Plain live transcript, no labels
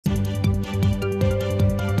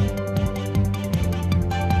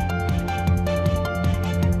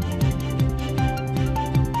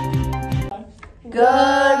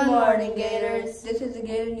Good morning, Gators. This is the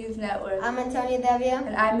Gator News Network. I'm Antonia Devia.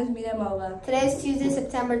 And I'm Ms. Mina Mova. Today is Tuesday,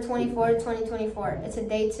 September 24, 2024. It's a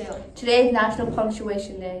day 2. Today is National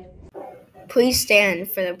Punctuation Day. Please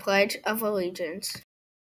stand for the Pledge of Allegiance.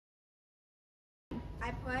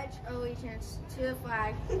 I pledge allegiance to the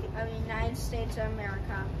flag of the United States of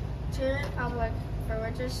America, to the republic for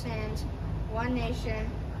which it stands, one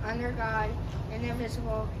nation, under God,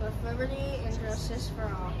 indivisible, with liberty and justice for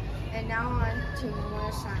all. And now on to a moment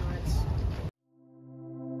of silence.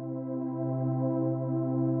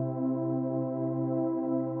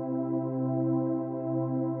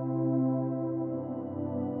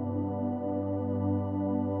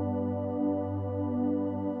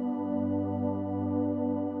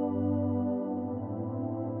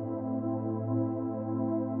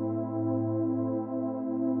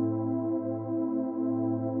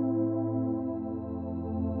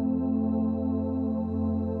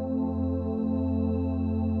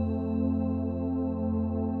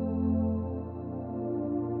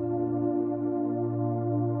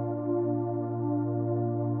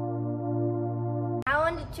 Now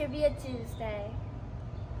on to Trivia Tuesday.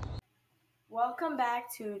 Welcome back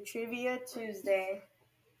to Trivia Tuesday.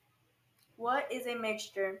 What is a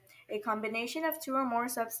mixture? A combination of two or more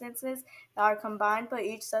substances that are combined, but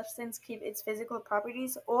each substance keeps its physical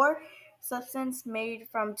properties, or substance made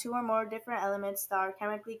from two or more different elements that are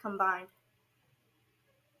chemically combined.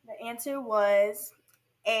 The answer was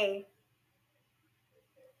A.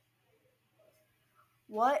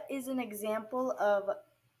 What is an example of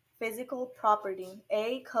physical property?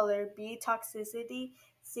 A. Color. B. Toxicity.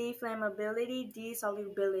 C. Flammability. D.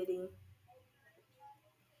 Solubility.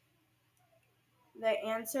 The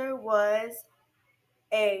answer was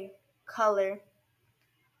A. Color.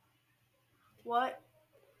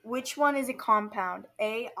 Which one is a compound?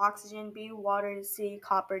 A. Oxygen. B. Water. C.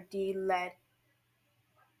 Copper. D. Lead.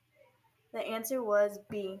 The answer was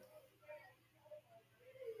B.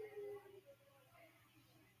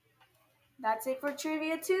 That's it for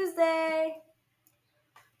Trivia Tuesday.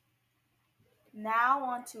 Now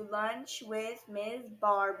on to lunch with Ms.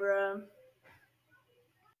 Barbara.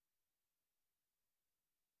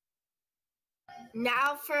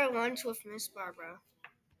 Now for lunch with Miss Barbara.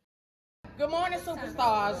 Good morning,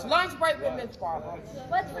 superstars. Lunch break with Miss Barbara.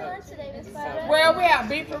 What's for lunch today, Miss Barbara? Well, we have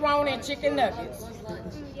beef roni and chicken nuggets.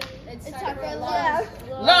 It's time for lunch.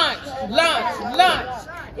 Lunch.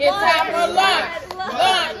 It's time for lunch.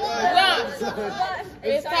 Lunch.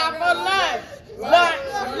 It's time for lunch.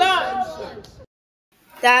 Lunch.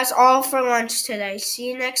 That's all for lunch today. See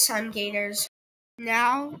you next time, Gators.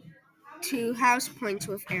 Now to House Points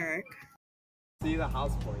with Eric. See the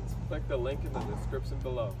house points. Click the link in the description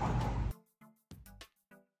below.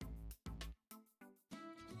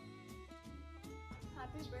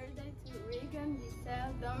 Happy birthday to Regan,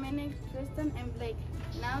 Giselle, Dominic, Tristan, and Blake.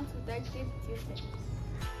 Now to Tech Tip Tuesday.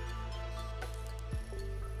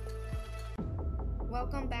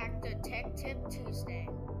 Welcome back to Tech Tip Tuesday.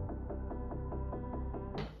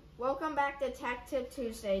 Welcome back to Tech Tip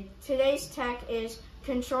Tuesday. Today's tech is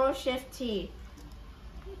Control-Shift-T.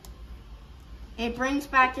 It brings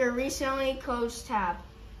back your recently closed tab.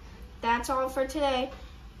 That's all for today.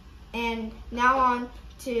 And now on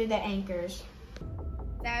to the anchors.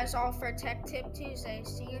 That is all for Tech Tip Tuesday.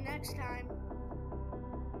 See you next time.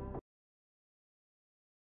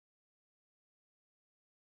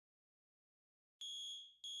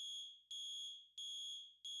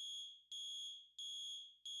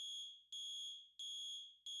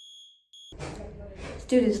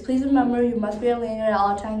 Students, please remember you must wear a lanyard at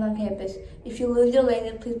all times on campus. If you lose your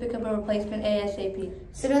lanyard, please pick up a replacement ASAP.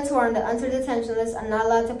 Students who are on the unserved detention list are not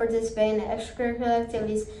allowed to participate in extracurricular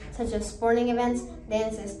activities such as sporting events,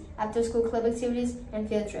 dances, after-school club activities, and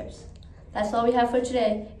field trips. That's all we have for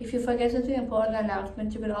today. If you forget something important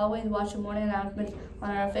announcements, you can always watch the morning announcements on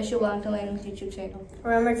our official Wellington Landings YouTube channel.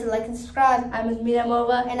 Remember to like and subscribe. I'm Ms. Mina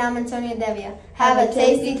Mova. And I'm Antonia Devia. Have a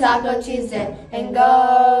tasty Taco Tuesday, and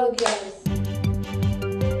go Gators!